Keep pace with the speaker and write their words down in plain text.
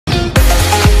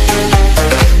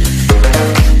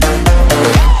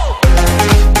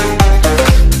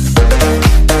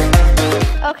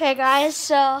Okay, guys,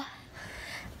 so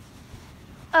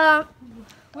I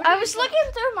was looking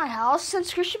through my house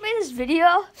since Christian made this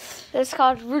video. It's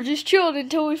called "We're Just Chilling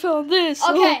Until We Found This."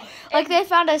 So, Okay, like they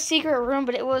found a secret room,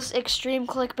 but it was extreme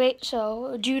clickbait.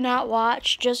 So do not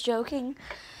watch. Just joking.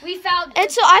 we found And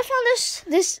so I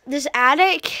found this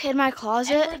attic in my and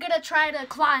closet. we're gonna try to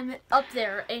climb up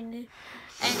there and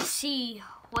see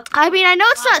what's. I mean, I know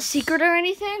it's not secret or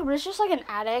anything, but it's just like an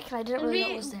attic, and I didn't really know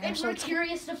it was there. And So we're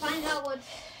curious to find out what's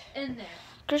in there.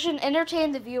 Christian,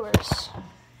 entertain the viewers.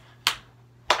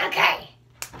 Okay,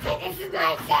 so this is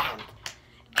my sound.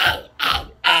 Hey, hey,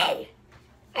 hey.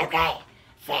 Okay,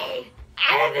 so I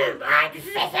don't know why this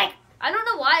is like. I don't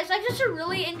know why. It's like just a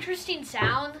really interesting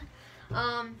sound.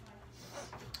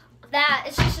 That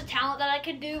it's just a talent that I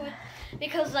could do with,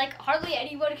 because like hardly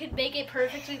anyone could make it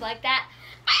perfectly like that.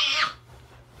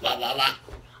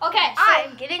 Okay, so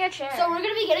I'm getting a chair. So we're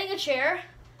gonna be getting a chair.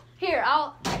 Here,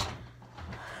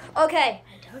 Okay. I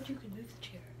told you could move the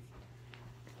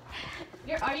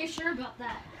chair. Are you sure about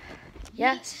that?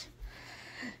 Yes,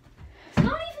 It's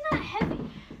not even that heavy.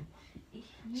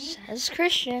 says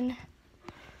Christian.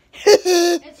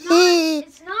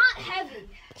 It's not heavy.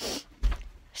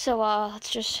 So let's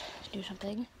just do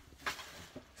something.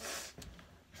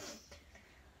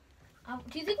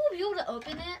 Do you think we'll be able to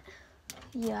open it?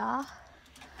 Yeah,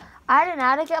 I had an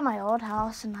attic at my old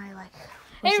house, and I like.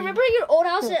 Hey, was remember your old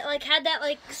house that like had that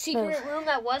like secret Move. room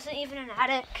that wasn't even an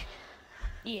attic?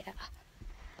 Yeah.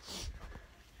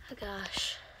 Oh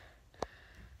gosh.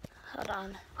 Hold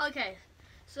on. Okay,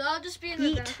 so I'll just be in the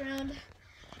Yeet. background.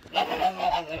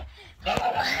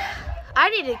 I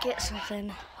need to get something.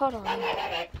 Hold on.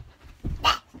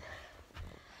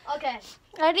 Okay.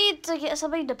 I need to get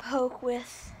something to poke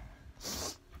with.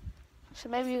 So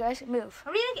maybe you guys can move.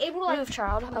 Are we like able to like? Move,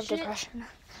 child of push it? depression.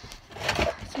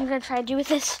 So I'm gonna try to do with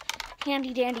this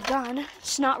handy dandy gun.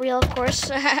 It's not real, of course.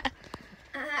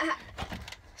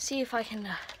 See if I can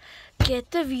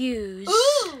get the views.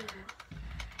 Ooh.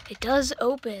 It does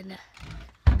open.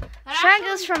 That Try actually-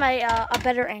 this from a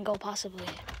better angle, possibly.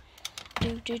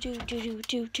 Do do do do do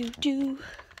do do do.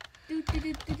 Do, do,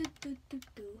 do, do, do, do,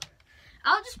 do.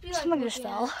 I'll just be like. Something just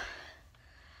looking fell. at it.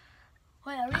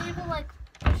 Wait, are we able to like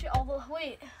push it all the?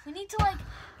 Wait, we need to like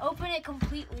open it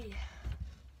completely.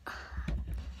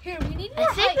 Here, we need more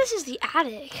I think height. this is the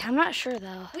attic. I'm not sure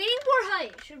though. We need more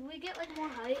height. Should we get like more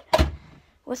height?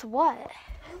 With what?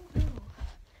 I don't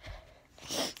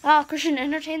know. Christian,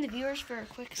 entertain the viewers for a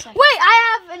quick second. Wait,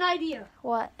 I have an idea.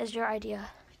 What is your idea?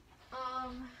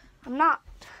 Probably I'm not.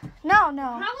 No.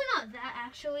 not that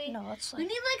actually. No, it's We like.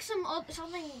 need like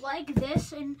something like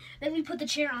this, and then we put the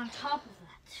chair on top of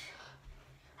that.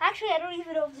 Actually, I don't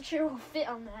even know if the chair will fit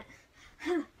on that.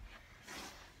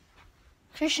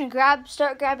 Christian,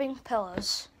 start grabbing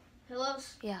pillows.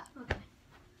 Pillows? Yeah. Okay.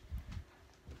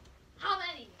 How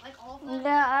many? Like all of them?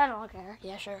 Yeah, I don't care.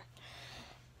 Yeah, sure.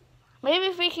 Maybe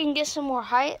if we can get some more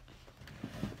height.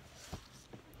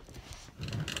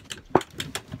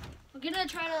 We're gonna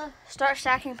try to. Start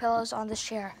stacking pillows on this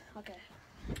chair. Okay.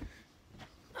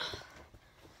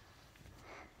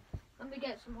 Let me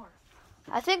get some more.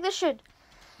 I think this should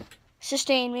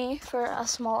sustain me for a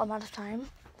small amount of time.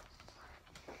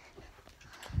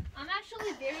 I'm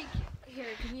actually very here.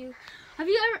 Can you? Have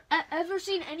you ever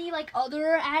seen any like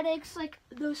other addicts like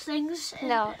those things?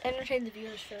 No, entertain the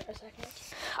viewers for a second.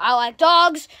 I like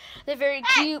dogs. They're very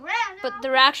cute, but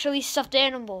they're actually stuffed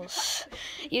animals.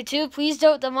 YouTube, please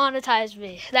don't demonetize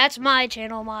me. That's my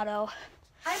channel motto.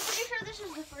 I'm pretty sure this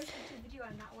is the first YouTube video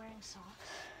I'm not wearing socks.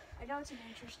 I know it's an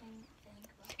interesting thing.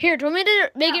 But... Here, do you want me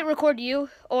to make it record you,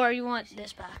 or you want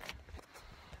this back?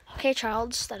 Okay,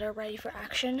 childs that are ready for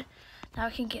action. Now I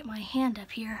can get my hand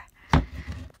up here. Oh,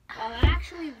 that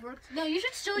actually worked. No, you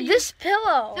should still use This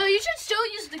pillow. No, you should still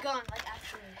use the gun, like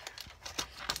actually.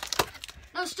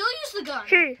 No, still use the gun.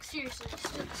 Here. Seriously,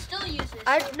 still use it.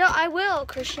 I will,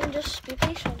 Christian. Just be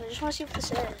patient. I just want to see what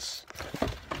this is.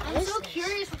 I'm what is so this?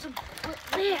 curious what's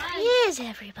Where is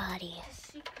everybody?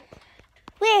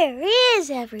 Where is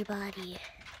everybody?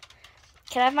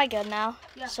 Can I have my gun now?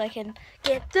 Yeah. So I can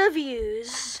get the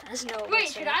views. As no one Wait,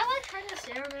 said. should I like try to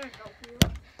stand over there and help you?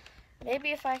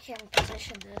 Maybe if I can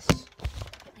position this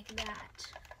like that.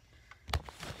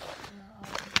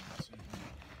 Let's see.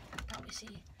 Probably see.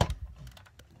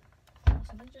 Oh,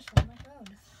 something just fell on my phone.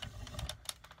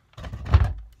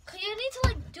 You need to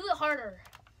like do it harder.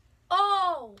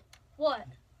 Oh, what?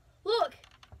 Look,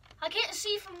 I can't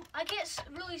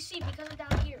really see because I'm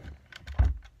down here.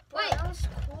 Wait, that was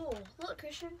cool. Look,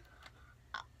 Christian.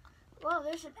 Wow,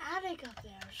 there's an attic up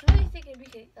there. I was really thinking we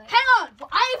could. Like, hang on.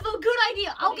 I have a good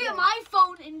idea. I'll do you get got? my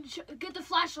phone and get the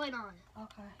flashlight on.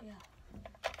 okay,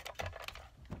 yeah.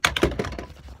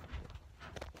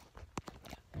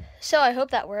 So I hope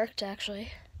that worked,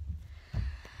 actually.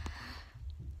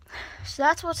 So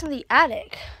that's what's in the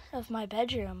attic of my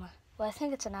bedroom. Well, I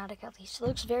think it's an attic at least. It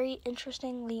looks very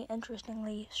interestingly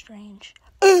strange.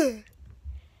 Hold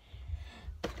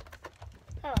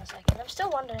on a second. I'm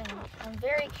still wondering. I'm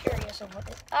very curious of what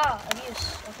this...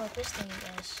 abuse of what this thing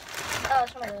is. Oh,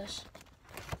 it's one of those.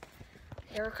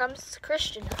 Here comes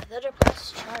Christian, the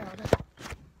depressed child.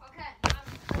 Okay.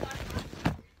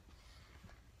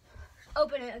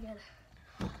 Open it again.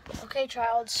 Okay,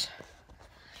 childs.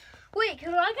 Wait,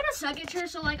 can I get a second chair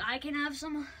so like I can have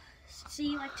some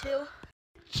see like too?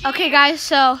 Okay, guys,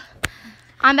 so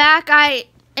I'm back. I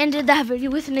ended that video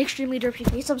with an extremely dirty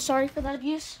face. I'm sorry for that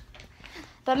abuse.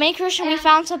 But me and Christian, we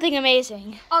found something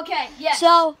amazing. Okay, yes.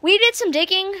 So we did some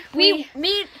digging. We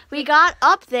got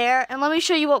up there, and let me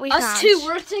show you what we found. Us two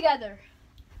work together.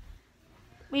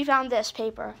 We found this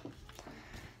paper.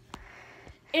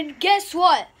 And guess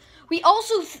what? We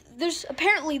also there's a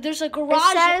garage.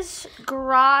 It says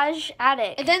garage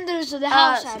attic. And then there's the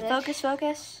house attic.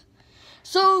 Focus.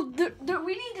 So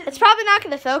we need to. It's probably not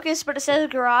going to focus, but it says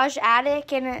garage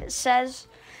attic, and it says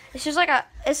this is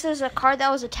a card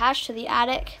that was attached to the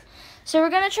attic. So we're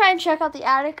gonna try and check out the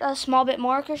attic a small bit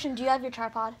more. Christian, do you have your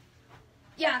tripod?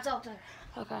 Yeah, it's out there.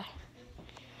 Okay.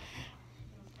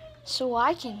 So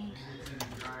I can.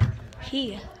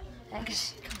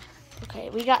 Thanks. Okay,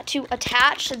 we got to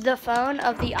attach the phone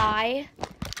of the eye.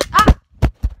 Ah!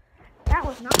 That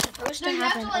was not supposed to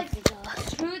happen. You have to like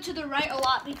screw it to the right a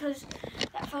lot because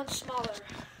that phone's smaller.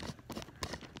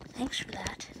 Thanks for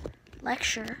that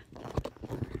lecture.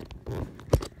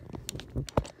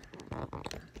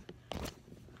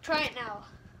 Try it now.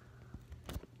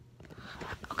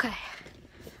 Okay.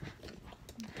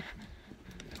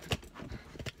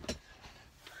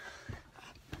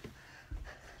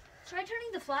 Try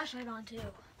turning the flashlight on too.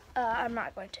 I'm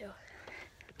not going to.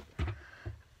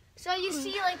 So you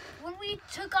see, like when we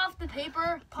took off the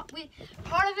paper,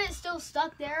 part of it is still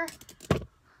stuck there.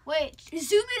 Wait,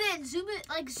 zoom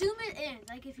it in,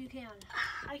 like if you can.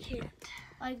 I can't.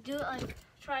 Like do it, like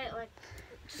try it, like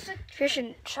just like.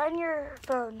 Christian, shine your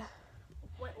phone.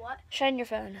 Wait, what? Shine your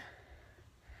phone.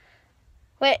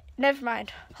 Wait, never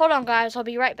mind. Hold on, guys. I'll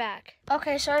be right back.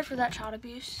 Okay, sorry for that child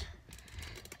abuse.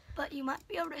 But you might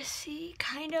be able to see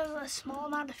kind of a small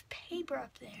amount of paper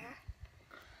up there.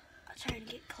 I'll try to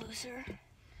get closer.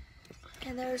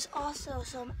 And there's also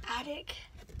some attic.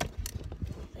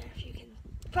 There, if you can.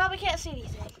 Probably can't see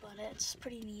anything, but it's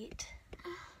pretty neat.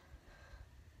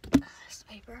 There's the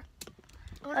paper.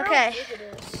 Okay.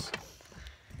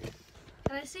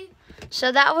 Can I see?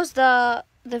 So that was the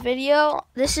video.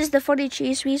 This is the Funny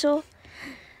Cheese Weasel.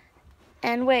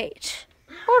 And wait,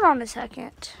 hold on a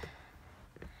second.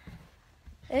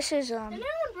 This is Did anyone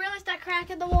realize that crack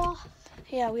in the wall?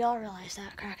 Yeah, we all realized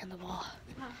that crack in the wall.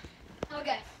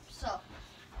 Okay, so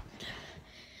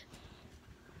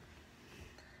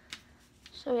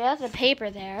we have the paper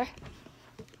there.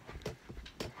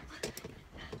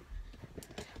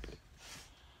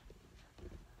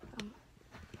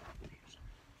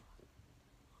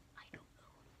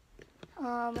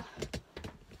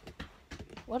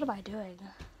 What am I doing?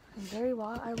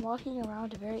 I'm walking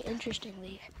around very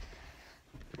interestingly.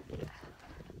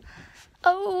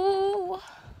 Oh!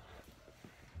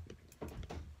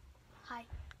 Hi.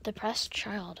 Depressed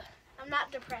child. I'm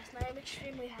not depressed. I am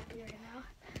extremely happy right now.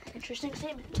 Interesting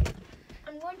statement.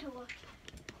 I'm going to look.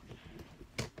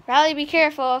 Riley, be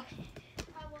careful.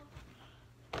 I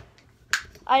will.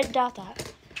 I doubt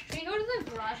that. Can you go to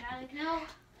the garage attic now?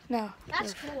 No.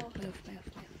 That's move, cool. Move.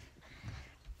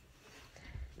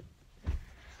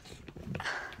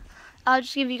 I'll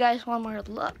just give you guys one more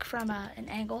look from an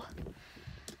angle.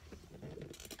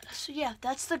 So yeah,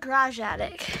 that's the garage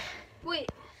attic.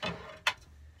 Wait,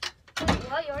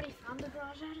 what? You already found the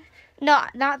garage attic? No,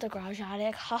 not the garage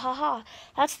attic. Ha ha ha.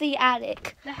 That's the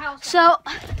attic. The house. So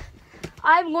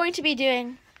I'm going to be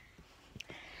doing.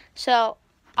 So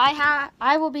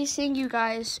I will be seeing you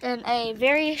guys in a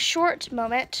very short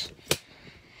moment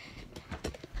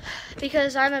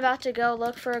because I'm about to go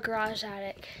look for a garage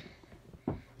attic.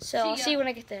 So I'll see you when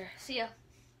I get there. See ya.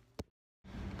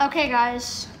 Okay,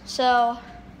 guys. So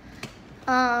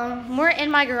we're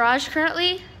in my garage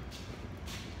currently,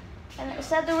 and it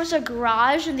said there was a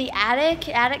garage in the attic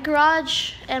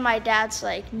garage, and my dad's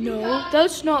like, no,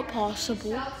 that's not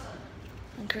possible.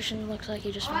 And Christian looks like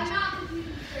he just found something.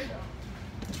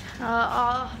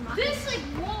 This like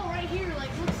wall right here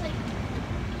looks like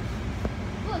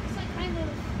kind of.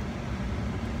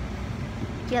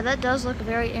 Yeah, that does look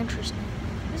very interesting.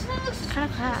 This one looks kind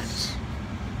of cracked.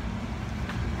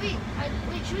 Wait,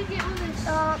 should we get one of this?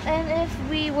 And if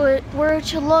we were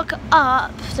to look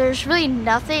up, there's really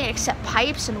nothing except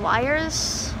pipes and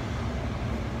wires.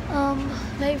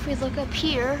 Maybe if we look up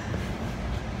here,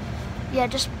 yeah,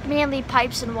 just mainly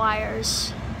pipes and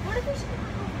wires. What if there's something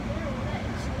over there where that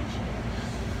insulation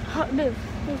is?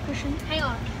 Move, Christian. Hang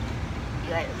on.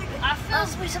 I feel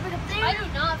something up there. I do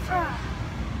not feel.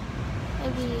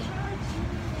 Maybe.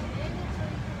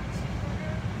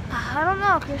 I don't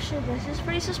know, Christian. This is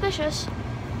pretty suspicious.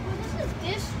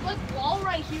 This like wall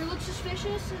right here looks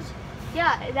suspicious.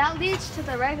 Yeah, that leads to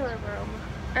the regular room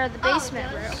or the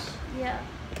basement room. Yeah.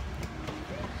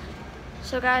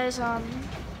 So guys,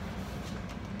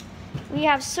 we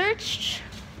have searched.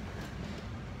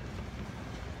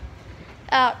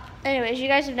 Anyways, you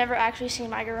guys have never actually seen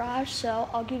my garage, so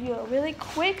I'll give you a really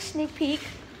quick sneak peek.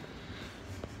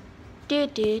 No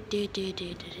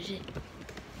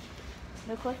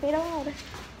clickbait allowed.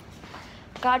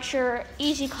 Got your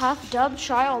Easy Clap Dub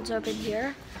Childs open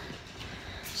here.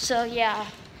 So yeah,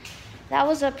 that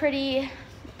was a pretty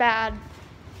bad.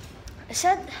 I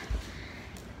said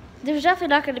there's definitely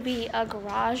not going to be a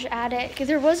garage at it because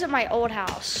there wasn't my old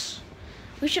house.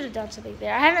 We should have done something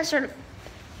there. I haven't started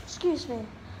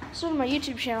my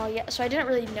YouTube channel yet, so I didn't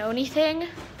really know anything.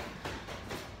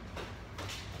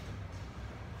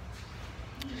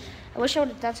 I wish I would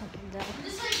have done something though.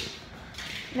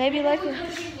 Maybe like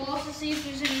walls to see if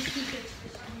there's any secrets.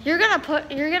 you're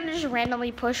gonna just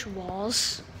randomly push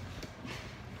walls.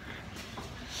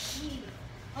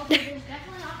 Okay, there's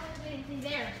definitely not going to be anything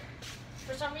there.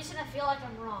 For some reason, I feel like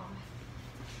I'm wrong.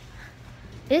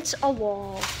 It's a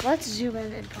wall. Let's zoom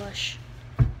in and push.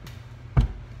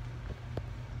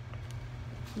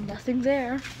 Nothing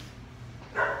there.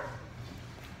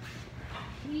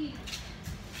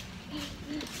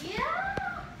 Yeah.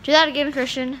 Do that again,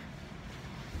 Christian.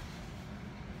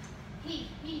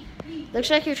 Looks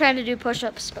like you're trying to do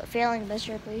push-ups, but failing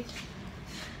miserably.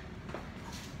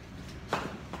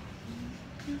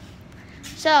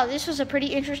 So, this was a pretty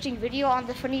interesting video on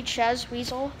the funny Ches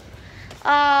Weasel.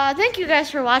 Thank you guys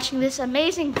for watching this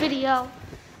amazing video.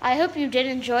 I hope you did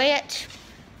enjoy it.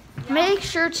 Yeah. Make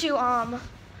sure to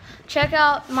check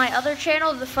out my other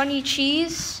channel, The Funny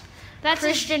Cheese. That's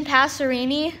Christian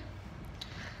Passerini.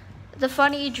 The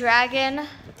Funny Dragon.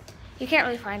 You can't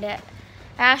really find it.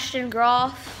 Ashton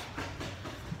Groff.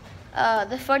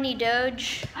 The Funny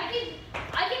Doge. I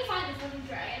can find the Funny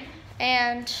Dragon.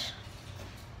 And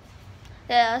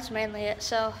yeah, that's mainly it.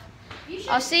 So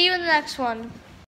I'll see you in the next one.